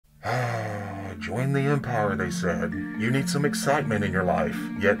Join the Empire, they said. You need some excitement in your life.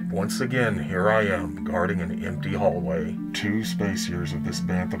 Yet, once again, here I am, guarding an empty hallway. 2 space years of this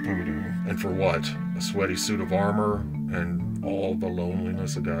bantha voodoo. And for what? A sweaty suit of armor and all the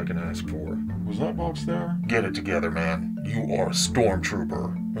loneliness a guy can ask for. Was that box there? Get it together, man. You are a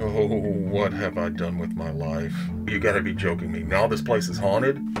stormtrooper. Oh, what have I done with my life? You gotta be joking me. Now this place is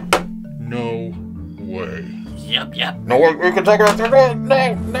haunted? No way. Yep. No, we can talk about that.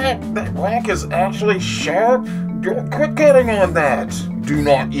 No. That rock is actually sharp. Quit cutting on that. Do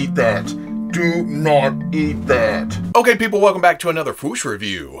not eat that. Do not eat that. Okay, people, welcome back to another Fwoosh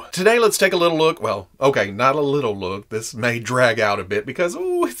review. Today, let's take a little look. Well, okay, not a little look. This may drag out a bit because,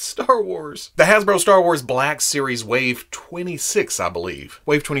 oh, it's Star Wars. The Hasbro Star Wars Black Series Wave 26, I believe.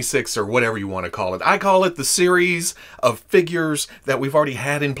 Wave 26 or whatever you want to call it. I call it the series of figures that we've already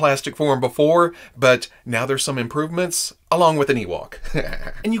had in plastic form before, but now there's some improvements along with an Ewok.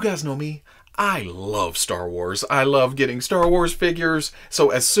 And you guys know me. I love Star Wars. I love getting Star Wars figures. So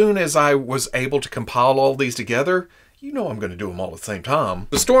as soon as I was able to compile all these together, you know I'm going to do them all at the same time.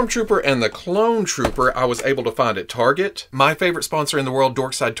 The Stormtrooper and the Clone Trooper I was able to find at Target. My favorite sponsor in the world,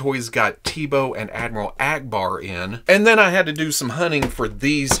 Dorkside Toys, got Teebo and Admiral Ackbar in. And then I had to do some hunting for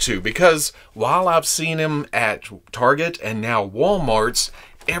these two because while I've seen them at Target and now Walmart's,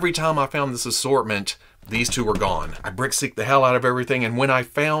 every time I found this assortment, these two were gone. I brick-seeked the hell out of everything, and when I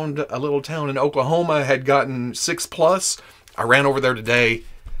found a little town in Oklahoma had gotten 6+, I ran over there today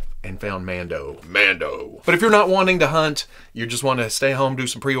and found Mando. But if you're not wanting to hunt, you just want to stay home, do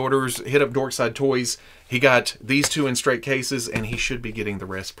some pre-orders, hit up Dorkside Toys. He got these two in straight cases, and he should be getting the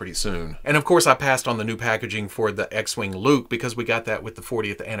rest pretty soon. And of course, I passed on the new packaging for the X-Wing Luke because we got that with the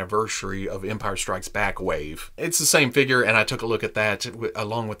 40th anniversary of Empire Strikes Back Wave. It's the same figure, and I took a look at that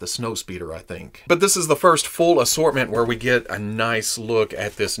along with the Snowspeeder, I think. But this is the first full assortment where we get a nice look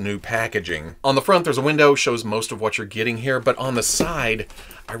at this new packaging. On the front, there's a window, shows most of what you're getting here, but on the side,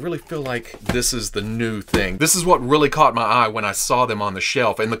 I really feel like this is the new thing. This is what really caught my eye when I saw them on the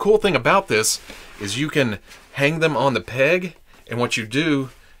shelf. And the cool thing about this is you can hang them on the peg, and what you do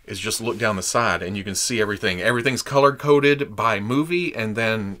is just look down the side and you can see everything. Everything's color-coded by movie and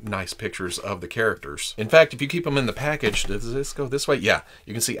then nice pictures of the characters. In fact, if you keep them in the package, does this go this way? Yeah,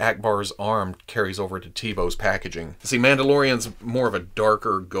 you can see Ackbar's arm carries over to Teebo's packaging. See, Mandalorian's more of a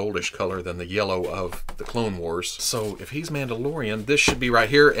darker goldish color than the yellow of the Clone Wars. So if he's Mandalorian, this should be right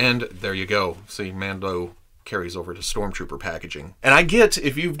here, and there you go. See, Mando carries over to Stormtrooper packaging. And I get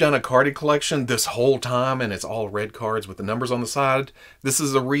if you've done a carded collection this whole time and it's all red cards with the numbers on the side, this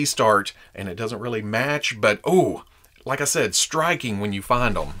is a restart and it doesn't really match, but oh, like I said, striking when you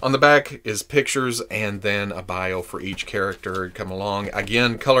find them. On the back is pictures and then a bio for each character come along.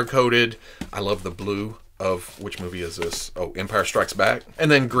 Again, color-coded. I love the blue of, which movie is this? Oh, Empire Strikes Back.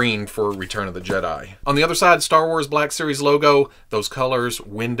 And then green for Return of the Jedi. On the other side, Star Wars Black Series logo, those colors,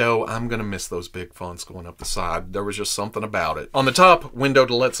 window. I'm gonna miss those big fonts going up the side. There was just something about it. On the top, window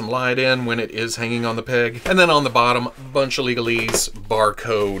to let some light in when it is hanging on the peg. And then on the bottom, bunch of legalese,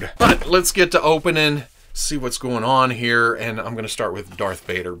 barcode. But let's get to opening, see what's going on here. And I'm gonna start with Darth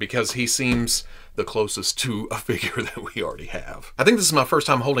Vader because he seems the closest to a figure that we already have. I think this is my first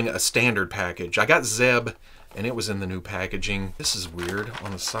time holding a standard package. I got Zeb, and it was in the new packaging. This is weird.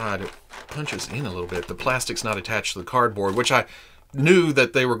 On the side, it punches in a little bit. The plastic's not attached to the cardboard, which I knew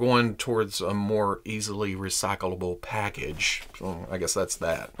that they were going towards a more easily recyclable package. So I guess that's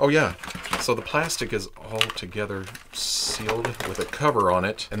that. Oh yeah, so the plastic is all together sealed with a cover on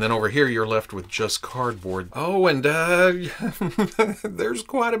it. And then over here you're left with just cardboard. Oh, and there's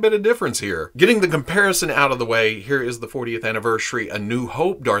quite a bit of difference here. Getting the comparison out of the way, here is the 40th anniversary A New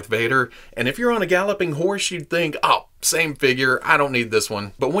Hope Darth Vader. And if you're on a galloping horse, you'd think, oh, same figure, I don't need this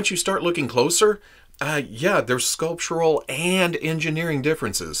one. But once you start looking closer, yeah, there's sculptural and engineering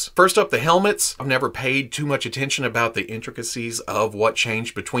differences. First up, the helmets. I've never paid too much attention about the intricacies of what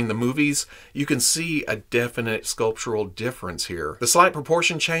changed between the movies. You can see a definite sculptural difference here. The slight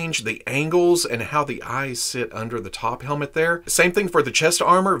proportion change, the angles, and how the eyes sit under the top helmet there. Same thing for the chest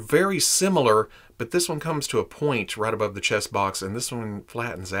armor, very similar, but this one comes to a point right above the chest box, and this one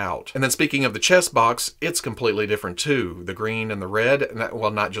flattens out. And then speaking of the chest box, it's completely different too. The green and the red,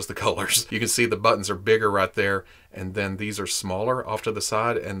 well, not just the colors. You can see the buttons are bigger right there, and then these are smaller off to the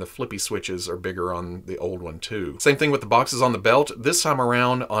side, and the flippy switches are bigger on the old one too. Same thing with the boxes on the belt. This time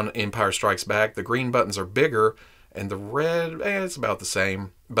around on Empire Strikes Back, the green buttons are bigger, and the red, it's about the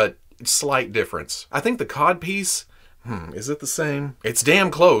same, but slight difference. I think the cod piece Is it the same? It's damn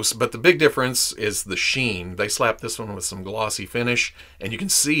close, but the big difference is the sheen. They slapped this one with some glossy finish, and you can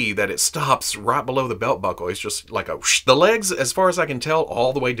see that it stops right below the belt buckle. It's just like a whoosh. The legs, as far as I can tell,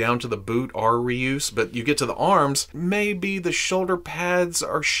 all the way down to the boot are reuse, but you get to the arms, maybe the shoulder pads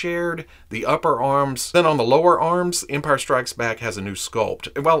are shared, the upper arms. Then on the lower arms, Empire Strikes Back has a new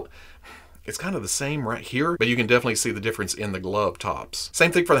sculpt. Well, it's kind of the same right here, but you can definitely see the difference in the glove tops.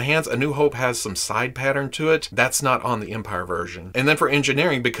 Same thing for the hands. A New Hope has some side pattern to it. That's not on the Empire version. And then for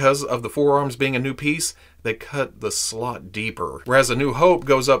engineering, because of the forearms being a new piece, they cut the slot deeper. Whereas A New Hope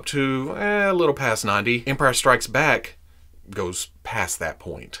goes up to a little past 90. Empire Strikes Back goes past that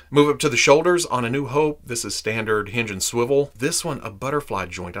point. Move up to the shoulders. On A New Hope, this is standard hinge and swivel. This one, a butterfly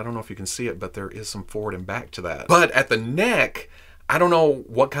joint. I don't know if you can see it, but there is some forward and back to that. But at the neck, I don't know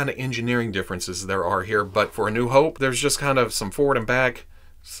what kind of engineering differences there are here, but for A New Hope, there's just kind of some forward and back,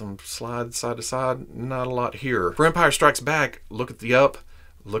 some slide side to side, not a lot here. For Empire Strikes Back, look at the up,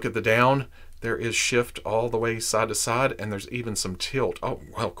 look at the down. There is shift all the way side to side, and there's even some tilt. Oh,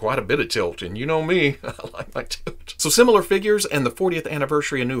 well, quite a bit of tilt, and you know me, I like my tilt. So similar figures, and the 40th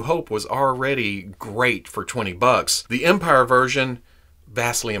anniversary of New Hope was already great for 20 bucks. The Empire version,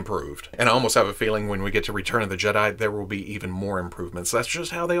 vastly improved. And I almost have a feeling when we get to Return of the Jedi, there will be even more improvements. That's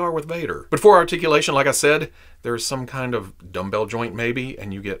just how they are with Vader. But for articulation, like I said, there's some kind of dumbbell joint maybe,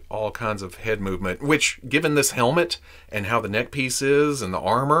 and you get all kinds of head movement, which, given this helmet and how the neck piece is and the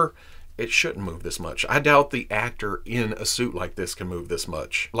armor, it shouldn't move this much. I doubt the actor in a suit like this can move this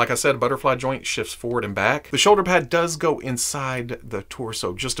much. Like I said, butterfly joint shifts forward and back. The shoulder pad does go inside the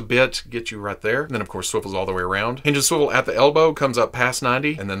torso just a bit, get you right there. And then of course swivels all the way around. Hinge and swivel at the elbow, comes up past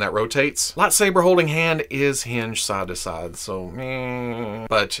 90, and then that rotates. Lightsaber holding hand is hinged side to side, so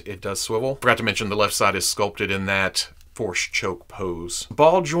but it does swivel. Forgot to mention the left side is sculpted in that force choke pose.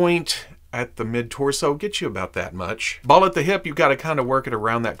 Ball joint at the mid-torso gets you about that much. Ball at the hip, you've got to kind of work it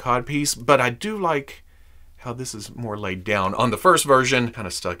around that cod piece, but I do like how this is more laid down. On the first version, kind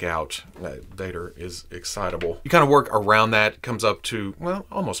of stuck out. Vader is excitable. You kind of work around that, comes up to, well,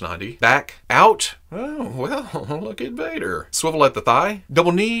 almost 90. Back, out. Oh, well, look at Vader. Swivel at the thigh.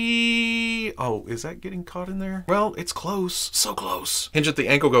 Double knee. Oh, is that getting caught in there? Well, it's close, so close. Hinge at the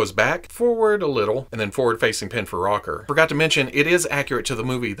ankle goes back, forward a little, and then forward facing pin for rocker. Forgot to mention, it is accurate to the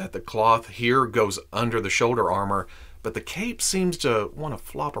movie that the cloth here goes under the shoulder armor, but the cape seems to want to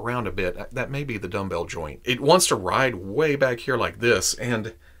flop around a bit. That may be the dumbbell joint. It wants to ride way back here like this,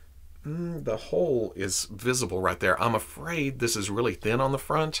 and the hole is visible right there. I'm afraid this is really thin on the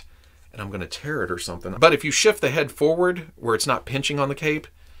front, and I'm going to tear it or something. But if you shift the head forward, where it's not pinching on the cape,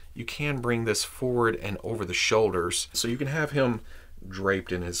 you can bring this forward and over the shoulders, so you can have him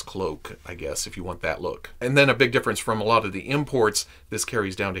draped in his cloak, I guess, if you want that look. And then a big difference from a lot of the imports, this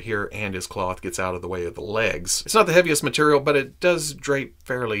carries down to here and his cloth gets out of the way of the legs. It's not the heaviest material, but it does drape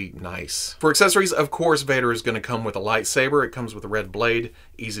fairly nice. For accessories, of course, Vader is going to come with a lightsaber. It comes with a red blade,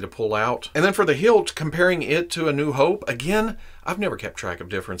 easy to pull out. And then for the hilt, comparing it to A New Hope, again, I've never kept track of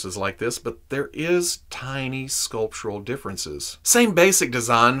differences like this, but there is tiny sculptural differences. Same basic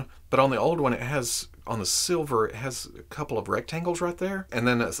design, but on the old one, it has, on the silver, it has a couple of rectangles right there, and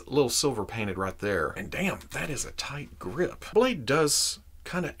then a little silver painted right there. And damn, that is a tight grip. Blade does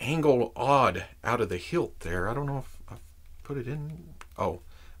kind of angle odd out of the hilt there. I don't know if I've put it in. Oh,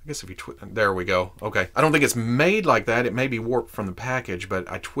 I guess if you twist, there we go. Okay. I don't think it's made like that. It may be warped from the package, but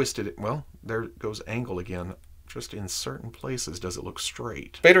I twisted it. Well, there goes angle again. Just in certain places does it look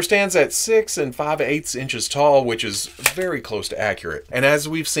straight. Vader stands at 6 5/8 inches tall, which is very close to accurate. And as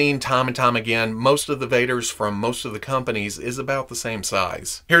we've seen time and time again, most of the Vaders from most of the companies is about the same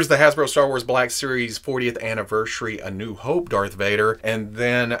size. Here's the Hasbro Star Wars Black Series 40th Anniversary A New Hope Darth Vader, and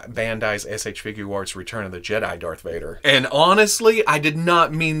then Bandai's SH Figure Arts Return of the Jedi Darth Vader. And honestly, I did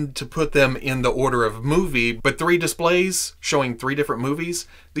not mean to put them in the order of movie, but 3 displays showing 3 different movies,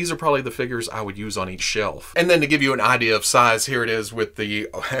 these are probably the figures I would use on each shelf. And then to give you an idea of size, here it is with the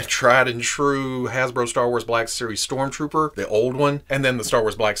tried and true Hasbro Star Wars Black Series Stormtrooper, the old one, and then the Star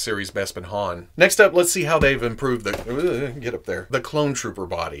Wars Black Series Bespin Han. Next up, let's see how they've improved the, get up there, the Clone Trooper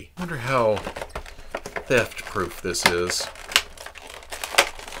body. I wonder how theft-proof this is.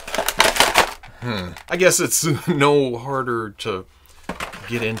 I guess it's no harder to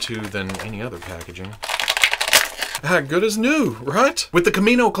get into than any other packaging. Good as new, right? With the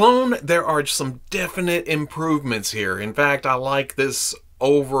Kamino clone, there are some definite improvements here. In fact, I like this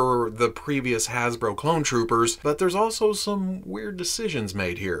over the previous Hasbro clone troopers, but there's also some weird decisions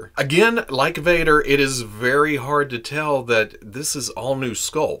made here. Again, like Vader, it is very hard to tell that this is all new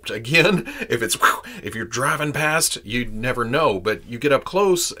sculpt. Again, if you're driving past, you'd never know, but you get up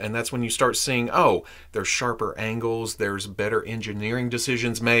close and that's when you start seeing, oh, there's sharper angles, there's better engineering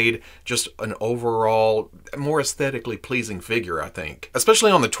decisions made, just an overall more aesthetically pleasing figure, I think.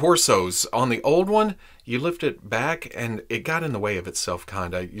 Especially on the torsos. On the old one, you lift it back and it got in the way of itself,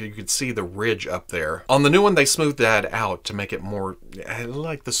 kinda. You could see the ridge up there. On the new one, they smoothed that out to make it more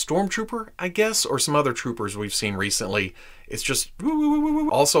like the Stormtrooper, I guess, or some other troopers we've seen recently. It's just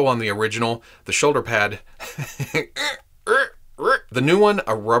also on the original, the shoulder pad. The new one,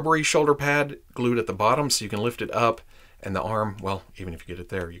 a rubbery shoulder pad glued at the bottom so you can lift it up. And the arm, well, even if you get it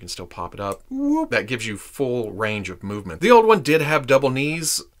there, you can still pop it up. That gives you full range of movement. The old one did have double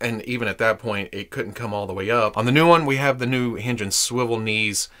knees, and even at that point, it couldn't come all the way up. On the new one, we have the new hinge and swivel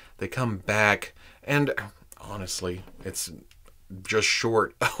knees. They come back, and honestly, it's just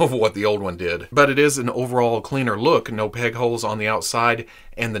short of what the old one did. But it is an overall cleaner look. No peg holes on the outside,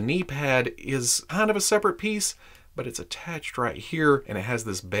 and the knee pad is kind of a separate piece, but it's attached right here, and it has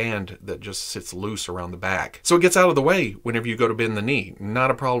this band that just sits loose around the back. So it gets out of the way whenever you go to bend the knee. Not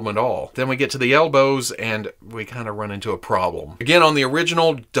a problem at all. Then we get to the elbows, and we kind of run into a problem. Again, on the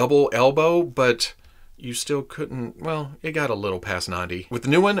original, double elbow, but you still couldn't, well, it got a little past 90. With the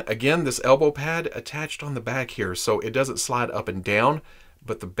new one, again, this elbow pad attached on the back here, so it doesn't slide up and down,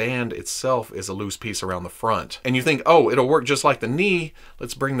 but the band itself is a loose piece around the front. And you think, oh, it'll work just like the knee.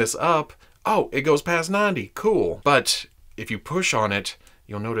 Let's bring this up. Oh, it goes past 90, cool. But if you push on it,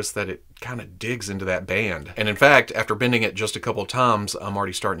 you'll notice that it kind of digs into that band. And in fact, after bending it just a couple times, I'm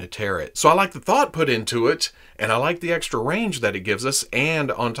already starting to tear it. So I like the thought put into it, and I like the extra range that it gives us,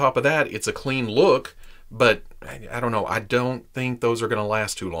 and on top of that, it's a clean look, but I don't know, I don't think those are gonna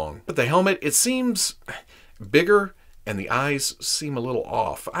last too long. But the helmet, it seems bigger, and the eyes seem a little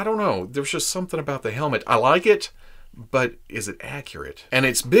off. I don't know, there's just something about the helmet. I like it, but is it accurate? And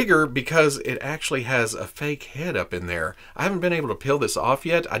it's bigger because it actually has a fake head up in there. I haven't been able to peel this off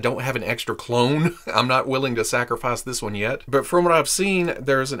yet. I don't have an extra clone. I'm not willing to sacrifice this one yet. But from what I've seen,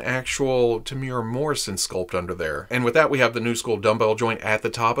 there's an actual Temuera Morrison sculpt under there. And with that, we have the new school dumbbell joint at the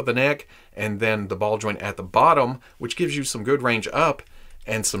top of the neck, and then the ball joint at the bottom, which gives you some good range up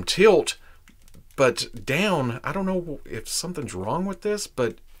and some tilt. But down, I don't know if something's wrong with this,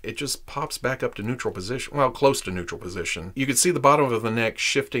 but it just pops back up to neutral position, well, close to neutral position. You can see the bottom of the neck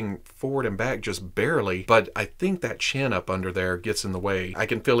shifting forward and back just barely, but I think that chin up under there gets in the way. I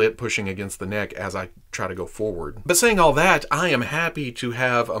can feel it pushing against the neck as I try to go forward. But saying all that, I am happy to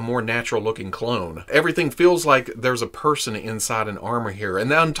have a more natural looking clone. Everything feels like there's a person inside an armor here.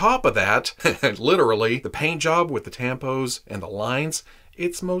 And on top of that, literally, the paint job with the tampos and the lines,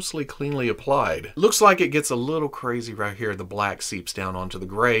 it's mostly cleanly applied. Looks like it gets a little crazy right here. The black seeps down onto the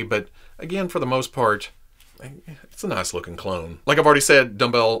gray, but again, for the most part, it's a nice looking clone. Like I've already said,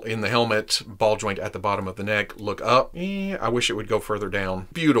 dumbbell in the helmet, ball joint at the bottom of the neck, look up. I wish it would go further down.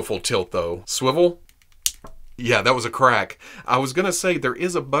 Beautiful tilt though. Swivel. Yeah, that was a crack. I was gonna say there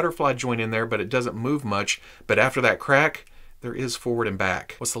is a butterfly joint in there, but it doesn't move much. But after that crack, there is forward and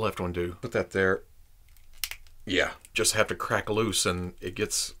back. What's the left one do? Put that there. Yeah, just have to crack loose and it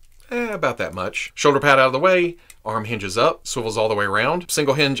gets about that much. Shoulder pad out of the way, arm hinges up, swivels all the way around.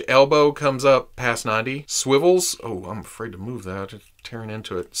 Single hinge elbow comes up past 90. Swivels, oh, I'm afraid to move that, it's tearing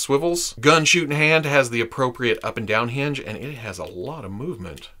into it. Swivels. Gun shooting hand has the appropriate up and down hinge and it has a lot of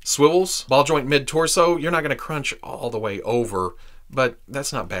movement. Swivels. Ball joint mid-torso, you're not gonna crunch all the way over, but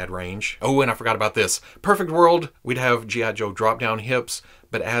that's not bad range. Oh, and I forgot about this. Perfect world, we'd have G.I. Joe drop down hips,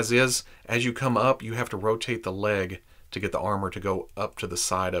 but as is, as you come up, you have to rotate the leg to get the armor to go up to the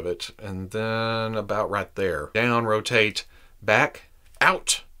side of it. And then about right there. Down, rotate, back,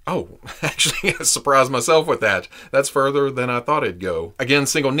 out. Oh, actually, I surprised myself with that. That's further than I thought it'd go. Again,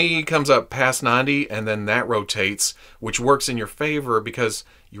 single knee comes up past 90, and then that rotates, which works in your favor because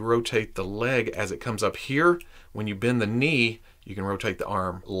you rotate the leg as it comes up here. When you bend the knee, you can rotate the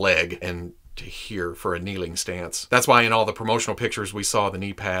arm, leg, and to here for a kneeling stance. That's why in all the promotional pictures we saw the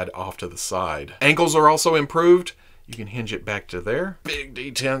knee pad off to the side. Ankles are also improved. You can hinge it back to there. Big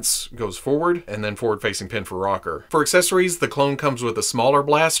detense goes forward, and then forward facing pin for rocker. For accessories, the clone comes with a smaller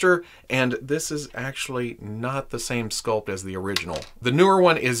blaster, and this is actually not the same sculpt as the original. The newer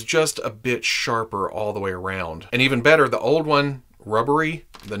one is just a bit sharper all the way around. And even better, the old one, rubbery,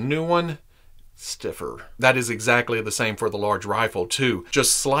 the new one, stiffer. That is exactly the same for the large rifle too.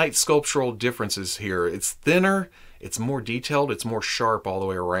 Just slight sculptural differences here. It's thinner, It's more detailed, it's more sharp all the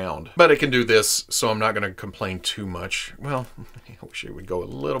way around. But it can do this, so I'm not going to complain too much. Well, I wish it would go a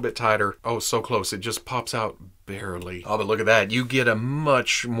little bit tighter. Oh, so close. It just pops out barely. Oh, but look at that. You get a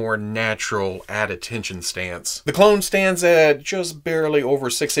much more natural add attention stance. The clone stands at just barely over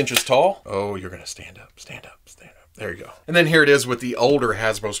 6 inches tall. Oh, you're going to stand up, stand up, stand up. There you go. And then here it is with the older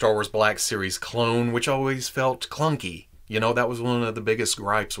Hasbro Star Wars Black Series clone, which always felt clunky. You know, that was one of the biggest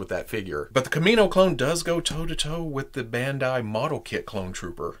gripes with that figure. But the Kamino clone does go toe-to-toe with the Bandai model kit clone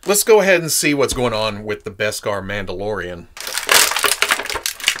trooper. Let's go ahead and see what's going on with the Beskar Mandalorian.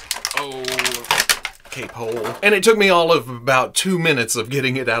 Oh, cape hole. And it took me all of about 2 minutes of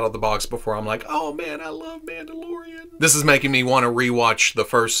getting it out of the box before I'm like, oh man, I love Mandalorian. This is making me want to rewatch the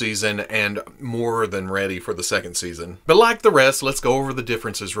first season and more than ready for the second season. But like the rest, let's go over the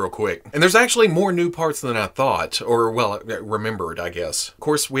differences real quick. And there's actually more new parts than I thought, or well, remembered, I guess. Of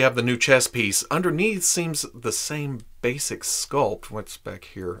course, we have the new chest piece. Underneath seems the same basic sculpt. What's back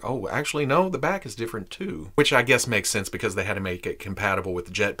here? Oh, actually, no, the back is different too. Which I guess makes sense because they had to make it compatible with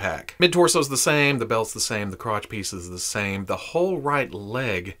the jetpack. Mid-torso's the same, the belt's the same, the crotch piece is the same. The whole right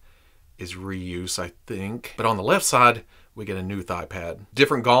leg is reuse, I think. But on the left side, we get a new thigh pad.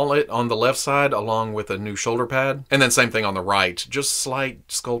 Different gauntlet on the left side along with a new shoulder pad. And then same thing on the right, just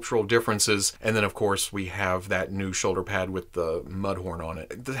slight sculptural differences. And then of course we have that new shoulder pad with the mud horn on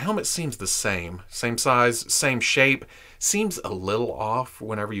it. The helmet seems the same size, same shape. Seems a little off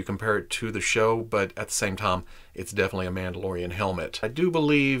whenever you compare it to the show, but at the same time, it's definitely a Mandalorian helmet. I do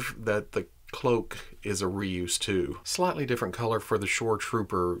believe that the cloak is a reuse too. Slightly different color for the Shore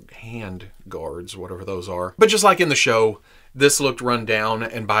Trooper hand guards, whatever those are. But just like in the show, this looked run down,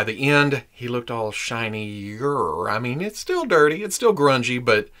 and by the end, he looked all shinier. I mean, it's still dirty, it's still grungy,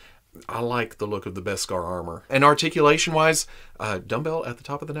 but I like the look of the Beskar armor. And articulation-wise, dumbbell at the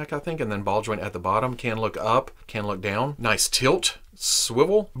top of the neck, I think, and then ball joint at the bottom. Can look up, can look down. Nice tilt,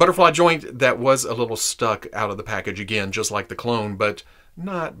 swivel. Butterfly joint that was a little stuck out of the package again, just like the clone, but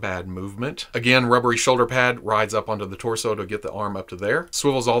not bad movement. Again, rubbery shoulder pad rides up onto the torso to get the arm up to there.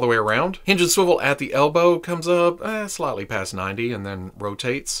 Swivels all the way around. Hinge and swivel at the elbow comes up slightly past 90 and then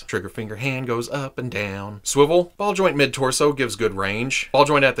rotates. Trigger finger hand goes up and down. Swivel. Ball joint mid-torso gives good range. Ball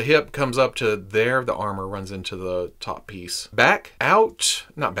joint at the hip comes up to there. The armor runs into the top piece. Back, out,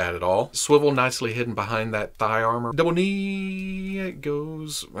 not bad at all. Swivel nicely hidden behind that thigh armor. Double knee, it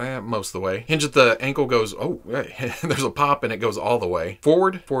goes most of the way. Hinge at the ankle goes, oh, there's a pop and it goes all the way.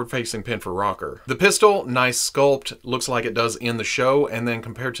 Forward-facing pin for rocker. The pistol, nice sculpt, looks like it does in the show, and then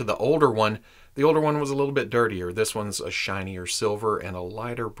compared to the older one was a little bit dirtier. This one's a shinier silver and a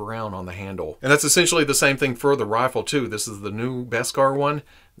lighter brown on the handle. And that's essentially the same thing for the rifle too. This is the new Beskar one.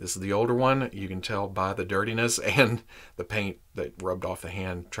 This is the older one. You can tell by the dirtiness and the paint that rubbed off the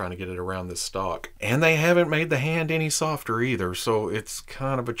hand trying to get it around this stock. And they haven't made the hand any softer either, so it's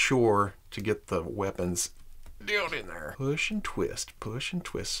kind of a chore to get the weapons down in there. Push and twist, push and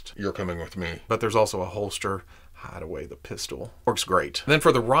twist. You're coming with me. But there's also a holster, hide away the pistol. Works great. And then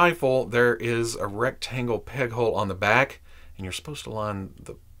for the rifle, there is a rectangle peg hole on the back, and you're supposed to line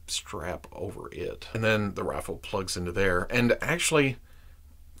the strap over it. And then the rifle plugs into there. And actually,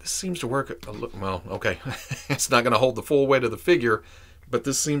 this seems to work a little, well, okay. It's not going to hold the full weight of the figure, but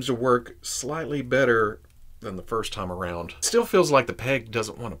this seems to work slightly better than the first time around. Still feels like the peg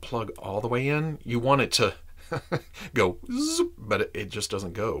doesn't want to plug all the way in. You want it to go zoop, but it just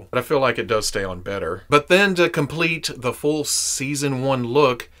doesn't go. But I feel like it does stay on better. But then to complete the full season 1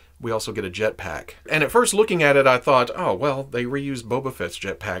 look, we also get a jetpack. And at first looking at it, I thought, oh, well, they reused Boba Fett's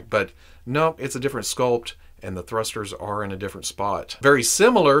jetpack, but nope, it's a different sculpt and the thrusters are in a different spot. Very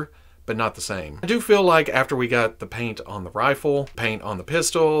similar, but not the same. I do feel like after we got the paint on the rifle, paint on the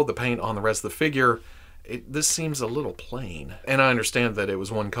pistol, the paint on the rest of the figure, this seems a little plain. And I understand that it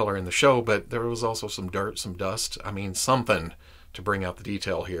was one color in the show, but there was also some dirt, some dust. I mean, something to bring out the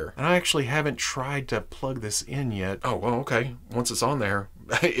detail here. And I actually haven't tried to plug this in yet. Oh, well, okay. Once it's on there,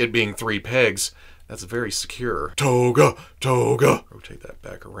 it being 3 pegs, that's very secure. Toga, toga. Rotate that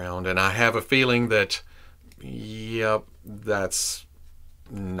back around. And I have a feeling that, yep, that's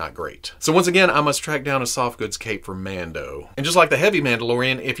not great. So once again, I must track down a soft goods cape for Mando. And just like the heavy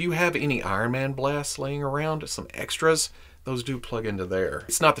Mandalorian, if you have any Iron Man blasts laying around, some extras, those do plug into there.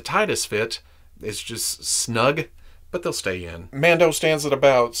 It's not the tightest fit, it's just snug, but they'll stay in. Mando stands at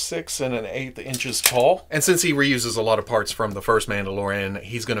about 6 1/8 inches tall. And since he reuses a lot of parts from the first Mandalorian,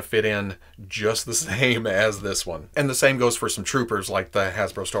 he's gonna fit in just the same as this one. And the same goes for some troopers like the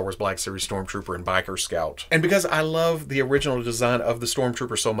Hasbro Star Wars Black Series Stormtrooper and Biker Scout. And because I love the original design of the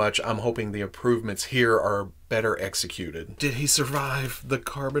Stormtrooper so much, I'm hoping the improvements here are better executed. Did he survive the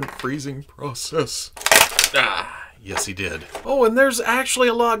carbon freezing process? Ah. Yes, he did. Oh, and there's actually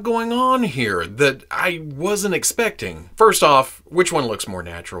a lot going on here that I wasn't expecting. First off, which one looks more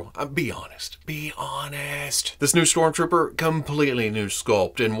natural? Be honest. Be honest. This new Stormtrooper, completely new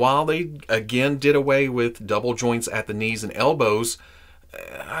sculpt. And while they, again, did away with double joints at the knees and elbows,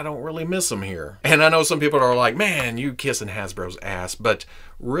 I don't really miss them here. And I know some people are like, man, you kissing Hasbro's ass. But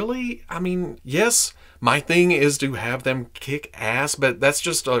really, I mean, yes, my thing is to have them kick ass, but that's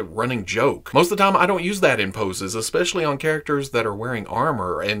just a running joke. Most of the time, I don't use that in poses, especially on characters that are wearing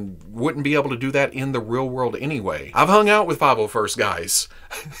armor and wouldn't be able to do that in the real world anyway. I've hung out with 501st guys.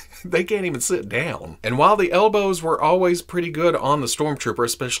 They can't even sit down. And while the elbows were always pretty good on the Stormtrooper,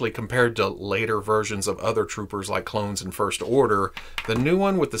 especially compared to later versions of other troopers like clones and First Order, the new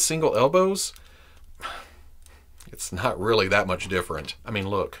one with the single elbows, it's not really that much different. I mean,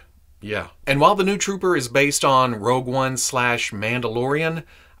 look. Yeah. And while the new trooper is based on Rogue One / Mandalorian,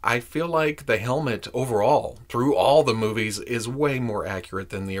 I feel like the helmet overall, through all the movies, is way more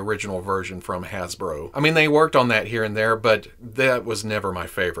accurate than the original version from Hasbro. I mean, they worked on that here and there, but that was never my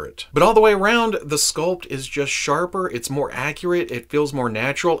favorite. But all the way around, the sculpt is just sharper, it's more accurate, it feels more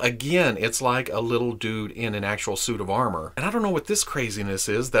natural. Again, it's like a little dude in an actual suit of armor. And I don't know what this craziness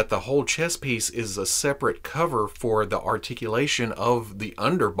is, that the whole chest piece is a separate cover for the articulation of the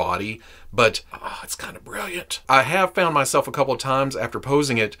underbody, but it's kind of brilliant. I have found myself a couple of times after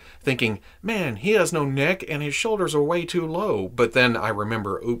posing it thinking, man, he has no neck and his shoulders are way too low. But then I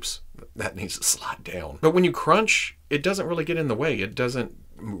remember, oops, that needs to slide down. But when you crunch, it doesn't really get in the way. It doesn't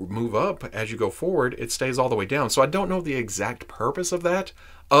move up as you go forward. It stays all the way down. So I don't know the exact purpose of that,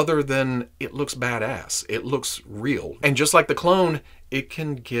 other than it looks badass. It looks real. And just like the clone, it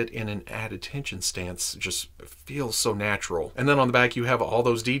can get in an at attention stance. Just feels so natural. And then on the back, you have all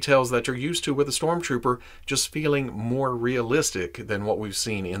those details that you're used to with a Stormtrooper, just feeling more realistic than what we've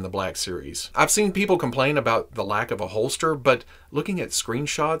seen in the Black Series. I've seen people complain about the lack of a holster, but looking at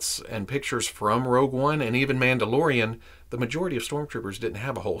screenshots and pictures from Rogue One and even Mandalorian, the majority of Stormtroopers didn't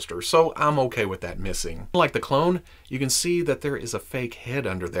have a holster, so I'm okay with that missing. Like the clone, you can see that there is a fake head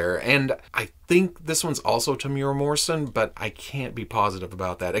under there, and I think this one's also Temuera Morrison, but I can't be positive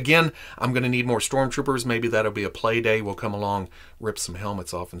about that. Again, I'm going to need more Stormtroopers. Maybe that'll be a play day. We'll come along, rip some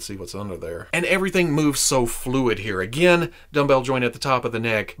helmets off, and see what's under there. And everything moves so fluid here. Again, dumbbell joint at the top of the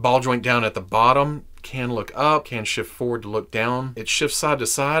neck, ball joint down at the bottom, can look up, can shift forward to look down. It shifts side to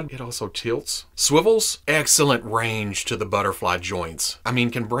side. It also tilts. Swivels, excellent range to the butterfly joints. I mean,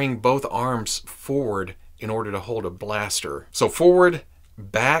 can bring both arms forward in order to hold a blaster. So forward,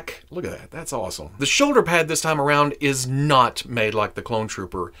 back, look at that, that's awesome. The shoulder pad this time around is not made like the Clone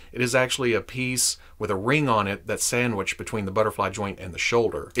Trooper. It is actually a piece with a ring on it that's sandwiched between the butterfly joint and the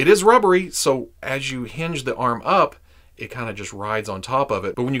shoulder. It is rubbery, so as you hinge the arm up, it kind of just rides on top of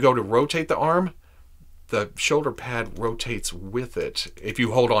it. But when you go to rotate the arm, the shoulder pad rotates with it if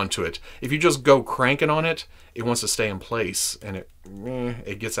you hold on to it. If you just go cranking on it, it wants to stay in place and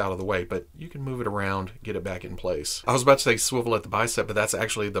it gets out of the way, but you can move it around, get it back in place. I was about to say swivel at the bicep, but that's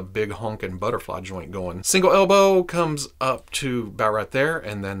actually the big honking butterfly joint going. Single elbow comes up to about right there,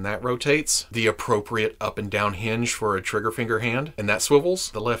 and then that rotates. The appropriate up and down hinge for a trigger finger hand, and that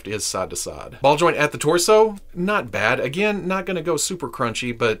swivels. The left is side to side. Ball joint at the torso, not bad. Again, not gonna go super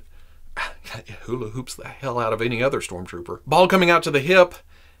crunchy, but hula hoops the hell out of any other Stormtrooper. Ball coming out to the hip.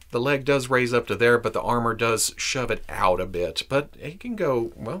 The leg does raise up to there, but the armor does shove it out a bit. But it can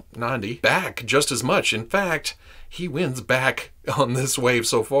go, well, 90. Back just as much. In fact, he wins back on this wave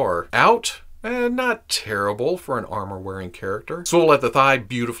so far. Out? Not terrible for an armor-wearing character. Swivel at the thigh,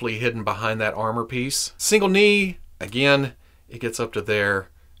 beautifully hidden behind that armor piece. Single knee, again, it gets up to there.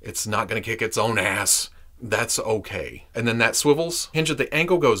 It's not going to kick its own ass. That's okay. And then that swivels. Hinge at the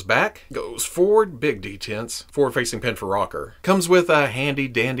ankle goes back, goes forward, big detents. Forward-facing pin for rocker. Comes with a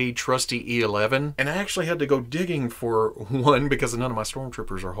handy-dandy, trusty E11. And I actually had to go digging for one because none of my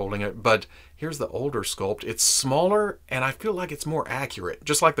Stormtroopers are holding it. But here's the older sculpt. It's smaller, and I feel like it's more accurate.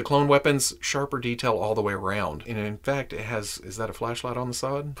 Just like the clone weapons, sharper detail all the way around. And in fact, it has, is that a flashlight on the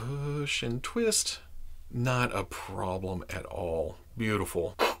side? Push and twist. Not a problem at all.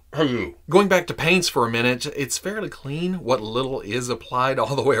 Beautiful. Going back to paints for a minute, it's fairly clean, what little is applied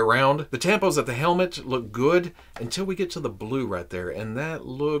all the way around. The tampos at the helmet look good until we get to the blue right there, and that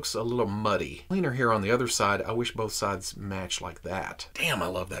looks a little muddy. Cleaner here on the other side. I wish both sides matched like that. Damn, I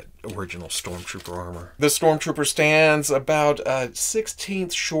love that original Stormtrooper armor. This Stormtrooper stands about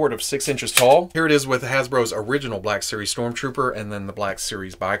 1/16 short of 6 inches tall. Here it is with Hasbro's original Black Series Stormtrooper and then the Black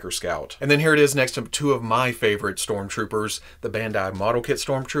Series Biker Scout. And then here it is next to two of my favorite Stormtroopers, the Bandai Model Kit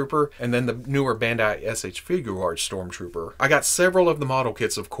Stormtrooper Stormtrooper, and then the newer Bandai SH Figuarts Stormtrooper. I got several of the model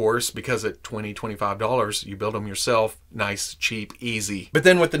kits, of course, because at $20, $25, you build them yourself. Nice, cheap, easy. But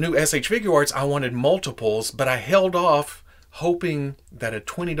then with the new SH Figuarts, I wanted multiples, but I held off hoping that a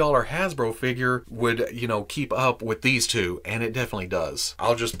 $20 Hasbro figure would, you know, keep up with these two, and it definitely does.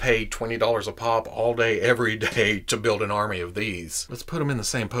 I'll just pay $20 a pop all day, every day to build an army of these. Let's put him in the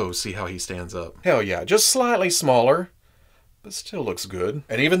same pose, see how he stands up. Hell yeah, just slightly smaller, but still looks good.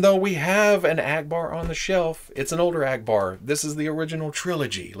 And even though we have an Ackbar on the shelf, it's an older Ackbar. This is the original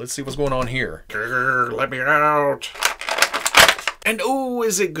trilogy. Let's see what's going on here. Grr, let me out. And oh,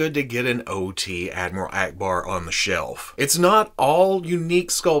 is it good to get an OT Admiral Ackbar on the shelf. It's not all unique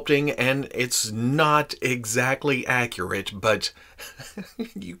sculpting, and it's not exactly accurate, but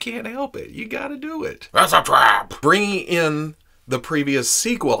you can't help it. You gotta do it. That's a trap! Bringing in the previous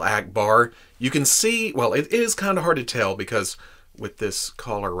sequel Ackbar, you can see, well, it is kind of hard to tell because with this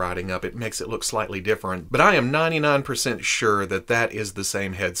collar riding up, it makes it look slightly different, but I am 99% sure that that is the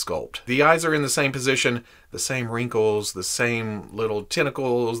same head sculpt. The eyes are in the same position, the same wrinkles, the same little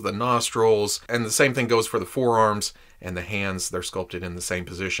tentacles, the nostrils, and the same thing goes for the forearms and the hands. They're sculpted in the same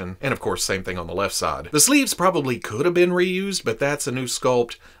position. And of course, same thing on the left side. The sleeves probably could have been reused, but that's a new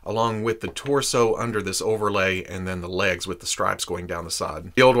sculpt along with the torso under this overlay and then the legs with the stripes going down the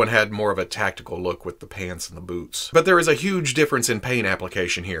side. The old one had more of a tactical look with the pants and the boots. But there is a huge difference in paint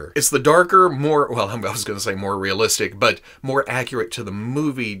application here. It's the darker, more, well, I was going to say more realistic, but more accurate to the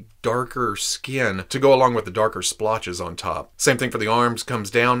movie darker skin to go along with the darker splotches on top. Same thing for the arms, comes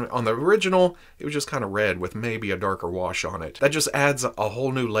down. On the original, it was just kind of red with maybe a darker wash on it. That just adds a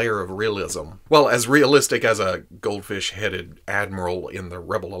whole new layer of realism. Well, as realistic as a goldfish-headed admiral in the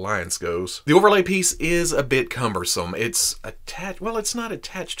Rebel Alliance goes. The overlay piece is a bit cumbersome. It's attached, well, it's not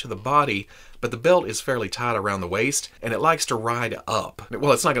attached to the body, but the belt is fairly tight around the waist, and it likes to ride up.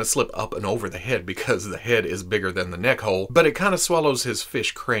 Well, it's not going to slip up and over the head because the head is bigger than the neck hole, but it kind of swallows his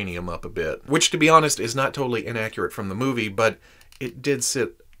fish cranium up a bit, which, to be honest, is not totally inaccurate from the movie, but it did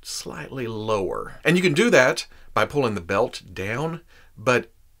sit slightly lower. And you can do that by pulling the belt down,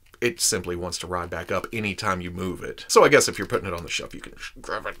 but it simply wants to ride back up anytime you move it. So I guess if you're putting it on the shelf, you can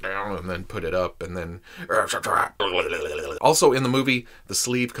grab it down and then put it up and then... Also in the movie, the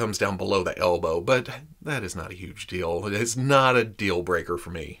sleeve comes down below the elbow, but that is not a huge deal. It's not a deal breaker for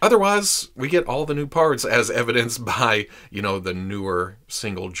me. Otherwise, we get all the new parts as evidenced by, you know, the newer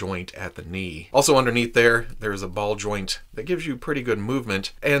single joint at the knee. Also underneath there, there's a ball joint that gives you pretty good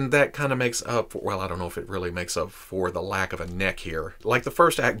movement, and that kind of makes up, well, I don't know if it really makes up for the lack of a neck here. Like the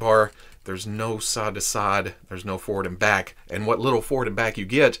first Ackbar, there's no side to side, there's no forward and back, and what little forward and back you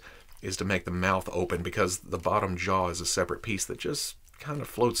get is to make the mouth open because the bottom jaw is a separate piece that just kind of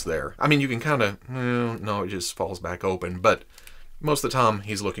floats there. I mean, you can kind of, no, it just falls back open, but most of the time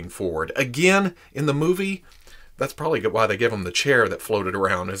he's looking forward. Again, in the movie, that's probably why they give him the chair that floated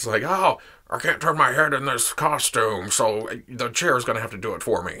around. It's like, oh, I can't turn my head in this costume, so the chair is going to have to do it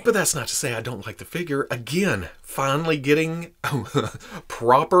for me. But that's not to say I don't like the figure. Again, finally getting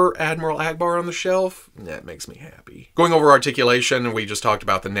proper Admiral Ackbar on the shelf, that makes me happy. Going over articulation, we just talked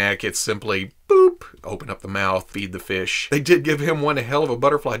about the neck. It's simply, boop, open up the mouth, feed the fish. They did give him one hell of a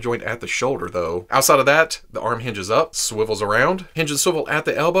butterfly joint at the shoulder, though. Outside of that, the arm hinges up, swivels around. Hinge and swivel at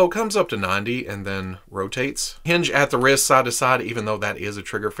the elbow, comes up to 90, and then rotates. Hinge at the wrist, side to side, even though that is a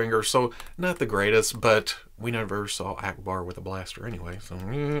trigger finger, so not the greatest, but we never saw Ackbar with a blaster anyway,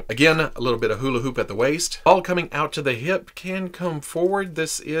 so again, a little bit of hula hoop at the waist. All coming out to the hip, can come forward.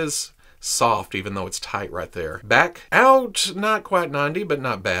 This is soft, even though it's tight right there. Back out, not quite 90, but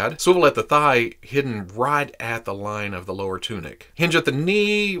not bad. Swivel at the thigh, hidden right at the line of the lower tunic. Hinge at the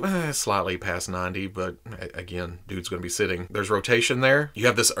knee, slightly past 90, but again, dude's gonna be sitting. There's rotation there. You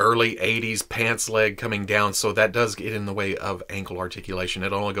have this early 80s pants leg coming down, so that does get in the way of ankle articulation.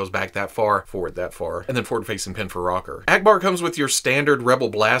 It only goes back that far, forward that far, and then forward facing pin for rocker. Ackbar comes with your standard Rebel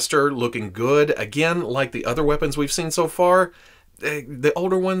blaster, looking good. Again, like the other weapons we've seen so far, the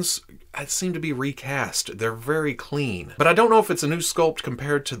older ones seem to be recast. They're very clean. But I don't know if it's a new sculpt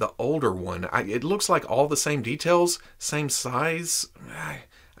compared to the older one. It looks like all the same details, same size.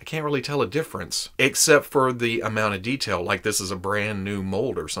 I can't really tell a difference, except for the amount of detail, like this is a brand new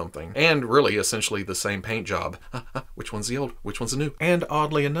mold or something. And really, essentially the same paint job. Which one's the old? Which one's the new? And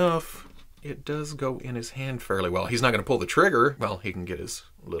oddly enough, it does go in his hand fairly well. He's not going to pull the trigger. Well, he can get his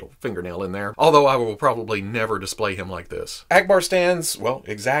little fingernail in there, although I will probably never display him like this. Ackbar stands, well,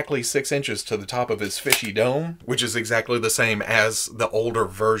 exactly 6 inches to the top of his fishy dome, which is exactly the same as the older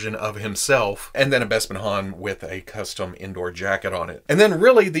version of himself, and then a Bespin Han with a custom indoor jacket on it. And then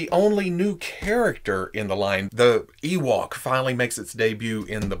really the only new character in the line, the Ewok, finally makes its debut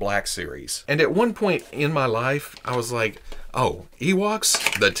in the Black Series. And at one point in my life, I was like, oh,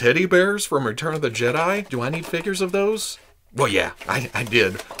 Ewoks? The teddy bears from Return of the Jedi? Do I need figures of those? Well, yeah, I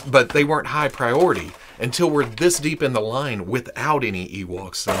did, but they weren't high priority until we're this deep in the line without any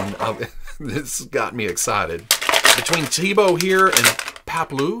Ewoks, and this got me excited. Between Teebo here and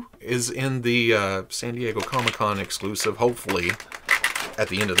Paploo is in the San Diego Comic-Con exclusive, hopefully, at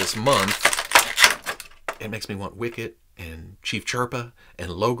the end of this month. It makes me want Wicket and Chief Chirpa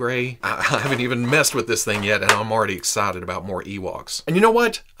and Logray. I haven't even messed with this thing yet, and I'm already excited about more Ewoks. And you know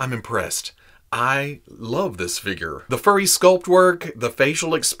what? I'm impressed. I love this figure. The furry sculpt work, the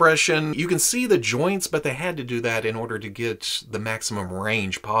facial expression, you can see the joints, but they had to do that in order to get the maximum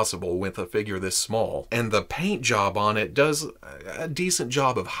range possible with a figure this small. And the paint job on it does a decent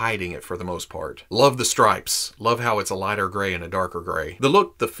job of hiding it for the most part. Love the stripes. Love how it's a lighter gray and a darker gray. The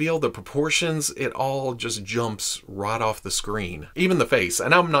look, the feel, the proportions, it all just jumps right off the screen. Even the face,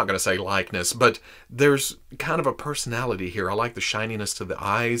 and I'm not going to say likeness, but there's kind of a personality here. I like the shininess to the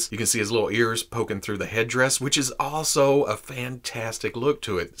eyes. You can see his little ears poking through the headdress, which is also a fantastic look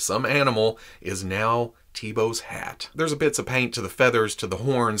to it. Some animal is now Teebo's hat. There's a bits of paint to the feathers, to the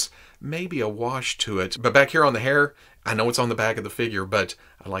horns, maybe a wash to it. But back here on the hair, I know it's on the back of the figure, but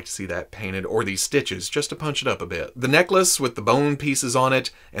I'd like to see that painted, or these stitches, just to punch it up a bit. The necklace with the bone pieces on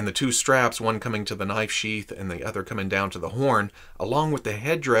it, and the 2 straps, one coming to the knife sheath and the other coming down to the horn, along with the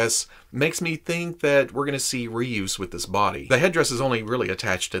headdress, makes me think that we're going to see reuse with this body. The headdress is only really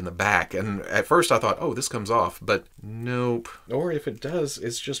attached in the back, and at first I thought, oh, this comes off, but nope. Or if it does,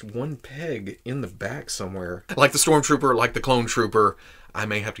 it's just one peg in the back somewhere. Like the Stormtrooper, like the Clone Trooper, I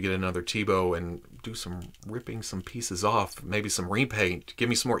may have to get another Teebo and do some ripping some pieces off, maybe some repaint, give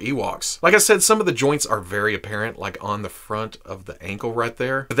me some more Ewoks. Like I said, some of the joints are very apparent, like on the front of the ankle right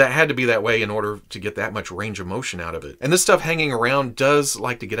there. But that had to be that way in order to get that much range of motion out of it. And this stuff hanging around does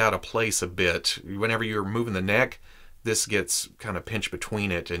like to get out of place a bit. Whenever you're moving the neck, this gets kind of pinched between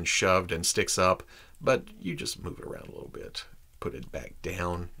it and shoved and sticks up, but you just move it around a little bit. Put it back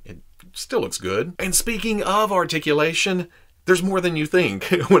down. It still looks good. And speaking of articulation, there's more than you think.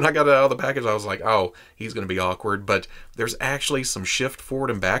 When I got it out of the package, I was like, oh, he's going to be awkward. But there's actually some shift forward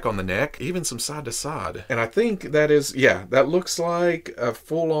and back on the neck, even some side to side. And I think that is, yeah, that looks like a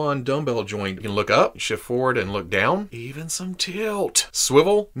full-on dumbbell joint. You can look up, shift forward, and look down. Even some tilt.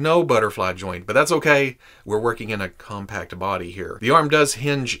 Swivel, no butterfly joint, but that's okay. We're working in a compact body here. The arm does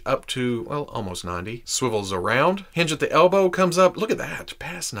hinge up to, well, almost 90. Swivels around. Hinge at the elbow, comes up. Look at that,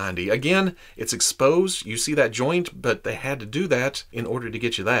 past 90. Again, it's exposed. You see that joint, but they had to do that in order to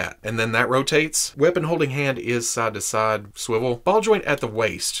get you that. And then that rotates. Weapon holding hand is side to side swivel. Ball joint at the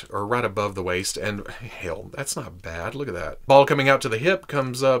waist, or right above the waist, and hell, that's not bad. Look at that. Ball coming out to the hip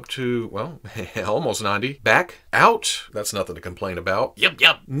comes up to, well, almost 90. Back, out. That's nothing to complain about.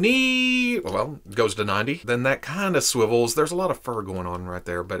 Yep. Knee, well, goes to 90. Then that kind of swivels. There's a lot of fur going on right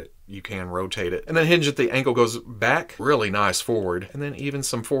there, but you can rotate it. And then hinge at the ankle goes back, really nice forward, and then even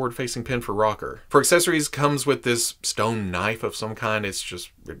some forward facing pin for rocker. For accessories, comes with this stone knife of some kind. It's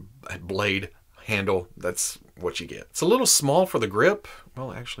just a blade handle. That's what you get. It's a little small for the grip.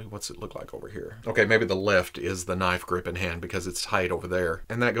 Well, actually, what's it look like over here? Okay, maybe the left is the knife grip in hand because it's tight over there.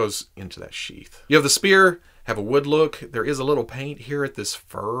 And that goes into that sheath. You have the spear, have a wood look. There is a little paint here at this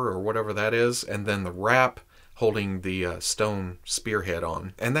fur or whatever that is. And then the wrap holding the stone spearhead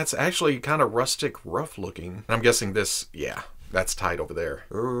on. And that's actually kind of rustic, rough looking. And I'm guessing this, yeah, that's tight over there.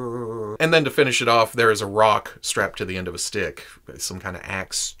 And then to finish it off, there is a rock strapped to the end of a stick. Some kind of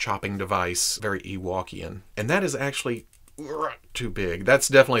axe chopping device, very Ewokian. And that is actually too big. That's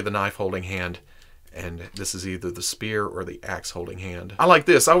definitely the knife holding hand. And this is either the spear or the axe holding hand. I like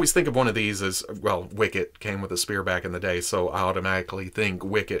this. I always think of one of these as, well, Wicket came with a spear back in the day, so I automatically think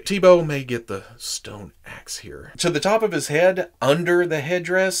Wicket. Teebo may get the stone axe here. To the top of his head, under the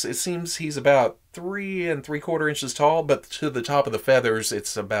headdress, it seems he's about 3 3/4 inches tall, but to the top of the feathers,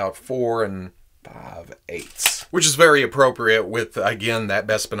 it's about 4 5/8. Which is very appropriate with, again, that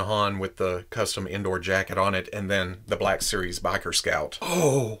Bespin Han with the custom indoor jacket on it, and then the Black Series Biker Scout.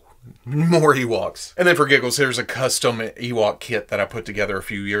 Oh! More Ewoks. And then for giggles, here's a custom Ewok kit that I put together a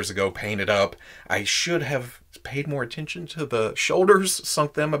few years ago, painted up. I should have paid more attention to the shoulders,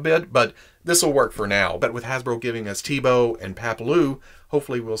 sunk them a bit, but this will work for now. But with Hasbro giving us Teebo and Paploo,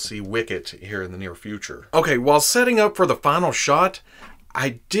 hopefully we'll see Wicket here in the near future. Okay, while setting up for the final shot,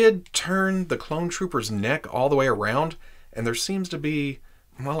 I did turn the Clone Trooper's neck all the way around, and there seems to be,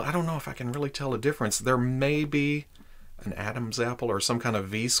 well, I don't know if I can really tell a difference. There may be an Adam's apple or some kind of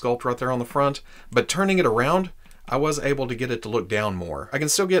V sculpt right there on the front, but turning it around, I was able to get it to look down more. I can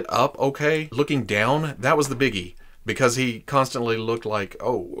still get up okay. Looking down, that was the biggie, because he constantly looked like,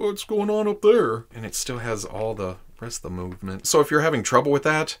 oh, what's going on up there? And it still has all the rest of the movement. So if you're having trouble with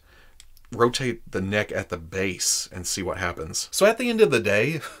that, rotate the neck at the base and see what happens. So at the end of the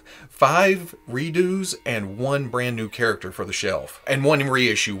day, 5 redos and 1 brand new character for the shelf. And 1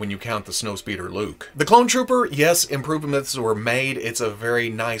 reissue when you count the Snowspeeder Luke. The Clone Trooper, yes, improvements were made. It's a very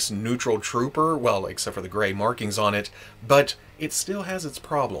nice neutral trooper, well, except for the gray markings on it, but it still has its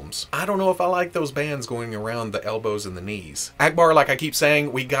problems. I don't know if I like those bands going around the elbows and the knees. Ackbar, like I keep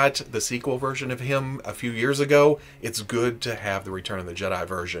saying, we got the sequel version of him a few years ago. It's good to have the Return of the Jedi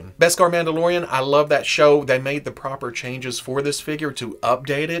version. Beskar Mandalorian, I love that show. They made the proper changes for this figure to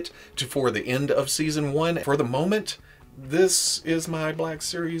update it for the end of season 1. For the moment, this is my Black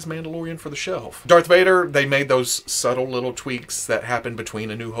Series Mandalorian for the shelf. Darth Vader, they made those subtle little tweaks that happened between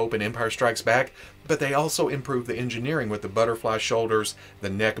A New Hope and Empire Strikes Back, but they also improved the engineering with the butterfly shoulders, the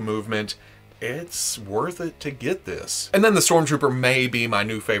neck movement. It's worth it to get this. And then the Stormtrooper may be my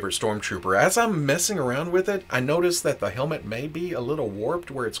new favorite Stormtrooper. As I'm messing around with it, I noticed that the helmet may be a little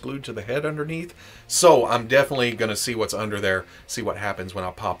warped where it's glued to the head underneath. So I'm definitely going to see what's under there, see what happens when I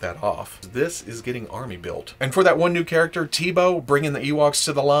pop that off. This is getting army built. And for that 1 new character, Teebo, bringing the Ewoks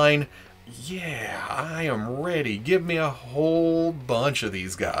to the line, yeah, I am ready. Give me a whole bunch of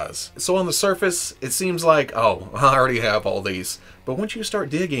these guys. So on the surface, it seems like, oh, I already have all these. But once you start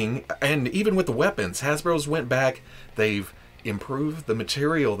digging, and even with the weapons, Hasbro's went back, they've improved the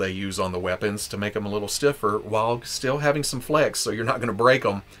material they use on the weapons to make them a little stiffer while still having some flex, so you're not going to break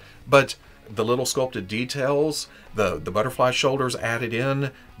them. But the little sculpted details, the butterfly shoulders added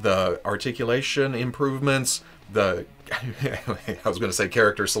in, the articulation improvements, the I was going to say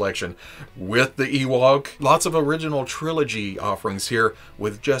character selection with the Ewok. Lots of original trilogy offerings here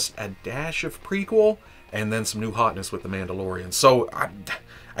with just a dash of prequel and then some new hotness with the Mandalorian. So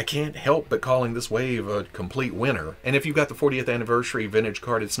I can't help but calling this wave a complete winner. And if you've got the 40th anniversary vintage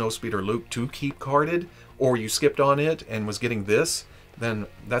carded Snowspeeder Luke to keep carded, or you skipped on it and was getting this, then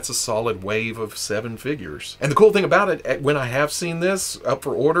that's a solid wave of 7 figures. And the cool thing about it, when I have seen this up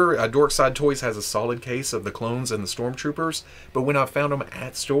for order, Dorkside Toys has a solid case of the clones and the Stormtroopers, but when I found them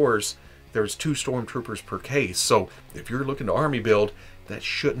at stores, there's 2 Stormtroopers per case. So if you're looking to army build, that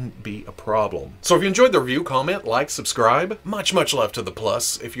shouldn't be a problem. So if you enjoyed the review, comment, like, subscribe. Much love to the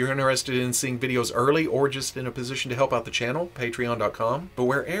plus. If you're interested in seeing videos early or just in a position to help out the channel, patreon.com. But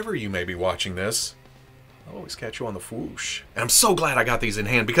wherever you may be watching this, I'll always catch you on the Fwoosh. And I'm so glad I got these in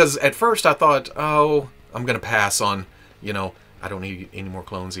hand, because at first I thought, oh, I'm going to pass on, you know, I don't need any more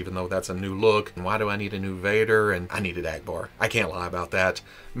clones, even though that's a new look. And why do I need a new Vader? And I needed Ackbar. I can't lie about that.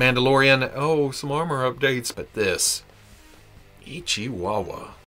 Mandalorian, oh, some armor updates, but this, Ichiwawa.